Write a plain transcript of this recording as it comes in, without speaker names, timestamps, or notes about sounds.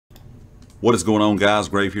What is going on, guys?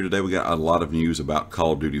 Grave here today. We got a lot of news about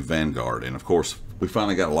Call of Duty Vanguard, and of course we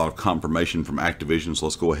finally got a lot of confirmation from Activision, so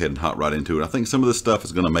let's go ahead and hop right into it. I think some of this stuff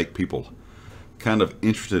is going to make people kind of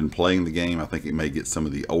interested in playing the game. I think it may get some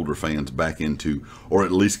of the older fans back into, or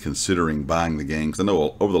at least considering buying the game, because I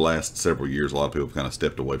know over the last several years a lot of people have kind of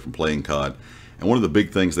stepped away from playing COD, and one of the big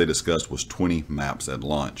things they discussed was 20 maps at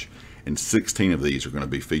launch, and 16 of these are going to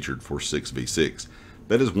be featured for 6v6.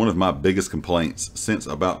 That is one of my biggest complaints since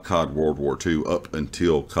about COD World War II up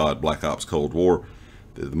until COD Black Ops Cold War.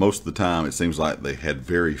 Most of the time it seems like they had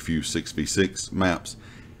very few 6v6 maps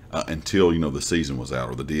until, the season was out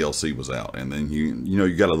or the DLC was out, and then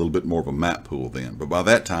you got a little bit more of a map pool then. But by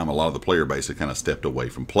that time a lot of the player base had kind of stepped away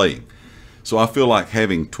from playing. So I feel like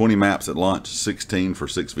having 20 maps at launch, 16 for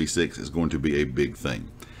 6v6 is going to be a big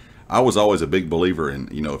thing. I was always a big believer in,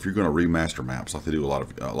 if you're going to remaster maps like they do a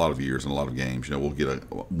lot of years and a lot of games, we'll get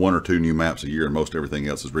one or two new maps a year and most everything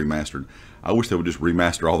else is remastered. I wish they would just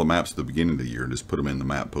remaster all the maps at the beginning of the year and just put them in the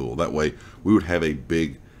map pool. That way we would have a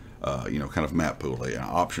big, kind of map pool, an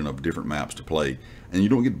option of different maps to play, and you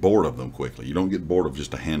don't get bored of them quickly. You don't get bored of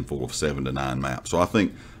just a handful of 7 to 9 maps. So I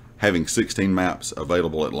think having 16 maps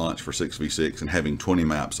available at launch for 6v6 and having 20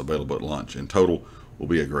 maps available at launch in total will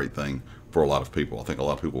be a great thing for a lot of people. I think a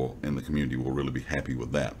lot of people in the community will really be happy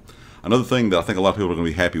with that. Another thing that I think a lot of people are going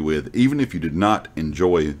to be happy with, even if you did not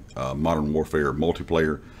enjoy Modern Warfare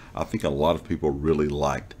multiplayer, I think a lot of people really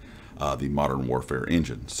liked the Modern Warfare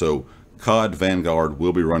engine. So COD Vanguard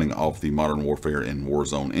will be running off the Modern Warfare and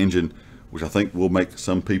Warzone engine, which I think will make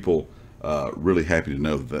some people really happy to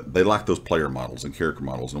know that they like those player models and character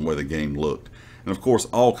models and the way the game looked. And of course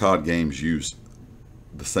all COD games use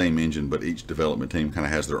the same engine, but each development team kind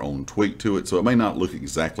of has their own tweak to it, so it may not look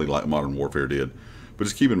exactly like Modern Warfare did, but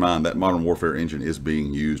just keep in mind that Modern Warfare engine is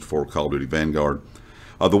being used for Call of Duty Vanguard.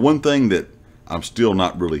 The one thing that I'm still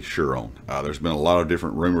not really sure on, there's been a lot of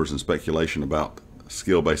different rumors and speculation about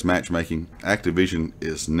skill-based matchmaking. Activision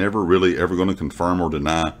is never really ever going to confirm or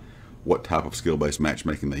deny what type of skill-based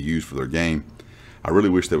matchmaking they use for their game. I really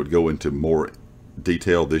wish they would go into more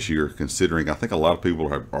detail this year, considering I think a lot of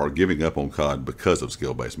people are giving up on COD because of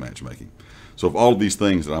skill-based matchmaking. So if all of these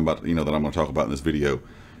things that I'm about, that I'm going to talk about in this video,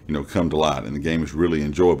 come to light and the game is really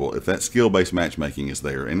enjoyable, if that skill-based matchmaking is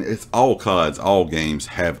there, and it's all CODs, all games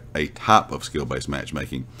have a type of skill-based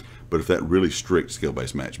matchmaking, but if that really strict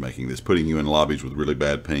skill-based matchmaking that's putting you in lobbies with really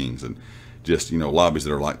bad pings and just, lobbies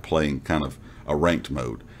that are like playing kind of a ranked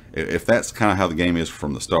mode, if that's kind of how the game is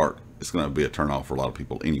from the start, it's going to be a turn-off for a lot of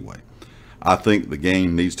people anyway. I think the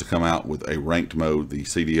game needs to come out with a ranked mode, the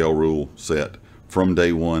CDL rule set from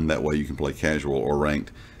day one. That way you can play casual or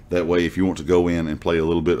ranked. That way if you want to go in and play a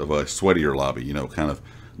little bit of a sweatier lobby, kind of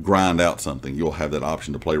grind out something, you'll have that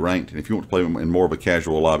option to play ranked. And if you want to play in more of a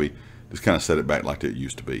casual lobby, just kind of set it back like it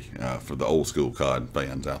used to be for the old school COD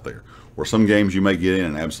fans out there. Where some games you may get in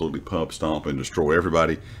and absolutely pump, stomp, and destroy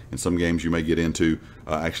everybody, and some games you may get into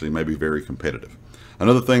actually may be very competitive.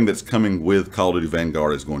 Another thing that's coming with Call of Duty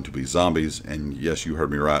Vanguard is going to be zombies, and yes, you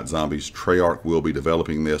heard me right, zombies. Treyarch will be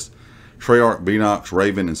developing this. Treyarch, Beanox,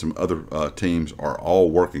 Raven, and some other teams are all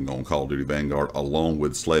working on Call of Duty Vanguard along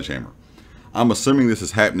with Sledgehammer. I'm assuming this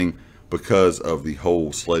is happening because of the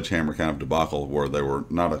whole Sledgehammer kind of debacle where they were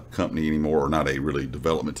not a company anymore, or not a really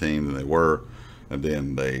development team than they were, and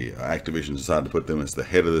then Activision decided to put them as the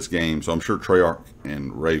head of this game. So I'm sure Treyarch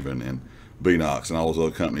and Raven and Beanox and all those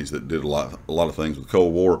other companies that did a lot of things with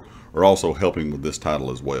Cold War are also helping with this title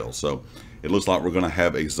as well. So it looks like we're going to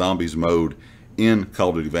have a zombies mode in Call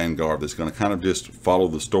of Duty Vanguard that's going to kind of just follow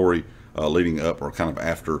the story leading up, or kind of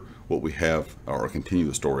after what we have, or continue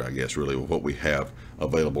the story, I guess, really, with what we have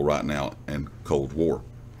available right now in Cold War.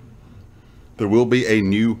 There will be a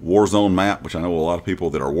new Warzone map, which I know a lot of people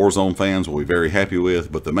that are Warzone fans will be very happy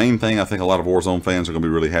with, but the main thing I think a lot of Warzone fans are going to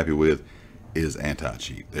be really happy with is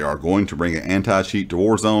anti-cheat. They are going to bring an anti-cheat to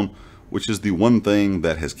Warzone, which is the one thing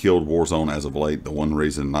that has killed Warzone as of late. The one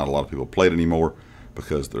reason not a lot of people play it anymore,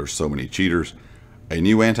 because there's so many cheaters. A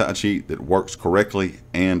new anti-cheat that works correctly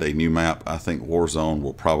and a new map. I think Warzone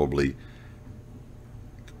will probably,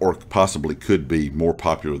 or possibly could be, more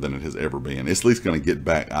popular than it has ever been. It's at least going to get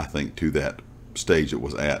back, I think, to that stage it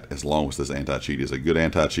was at, as long as this anti-cheat is a good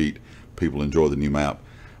anti-cheat. People enjoy the new map.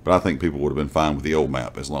 But I think people would have been fine with the old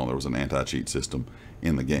map as long as there was an anti-cheat system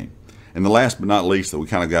in the game. And the last but not least, that we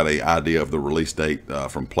kind of got an idea of the release date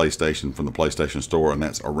from the PlayStation Store, and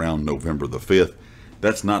that's around November the 5th.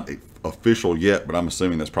 That's not official yet, but I'm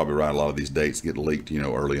assuming that's probably right. A lot of these dates get leaked,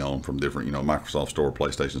 early on from different, Microsoft Store,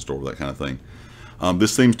 PlayStation Store, that kind of thing.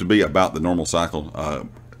 This seems to be about the normal cycle,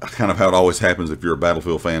 kind of how it always happens if you're a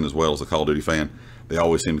Battlefield fan as well as a Call of Duty fan. They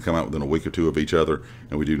always seem to come out within a week or two of each other,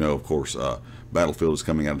 and we do know, of course, Battlefield is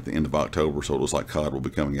coming out at the end of October, so it looks like COD will be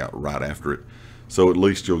coming out right after it. So at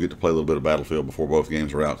least you'll get to play a little bit of Battlefield before both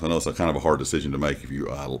games are out. I know it's a kind of a hard decision to make if you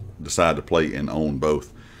decide to play and own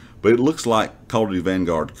both. But it looks like Call of Duty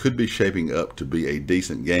Vanguard could be shaping up to be a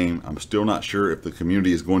decent game. I'm still not sure if the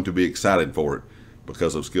community is going to be excited for it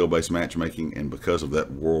because of skill-based matchmaking and because of that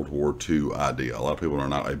World War II idea. A lot of people are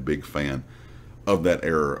not a big fan of that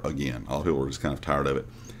era again. A lot of people are just kind of tired of it.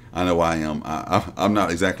 I know I am. I'm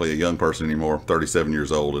not exactly a young person anymore. I'm 37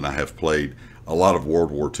 years old, and I have played a lot of World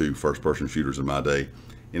War II first-person shooters in my day.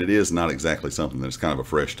 And it is not exactly something that's kind of a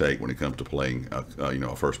fresh take when it comes to playing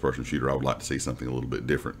a first-person shooter. I would like to see something a little bit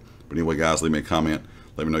different. But anyway, guys, leave me a comment.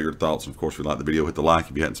 Let me know your thoughts. And of course, if you like the video, hit the like.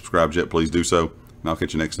 If you hadn't subscribed yet, please do so. And I'll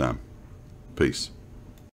catch you next time. Peace.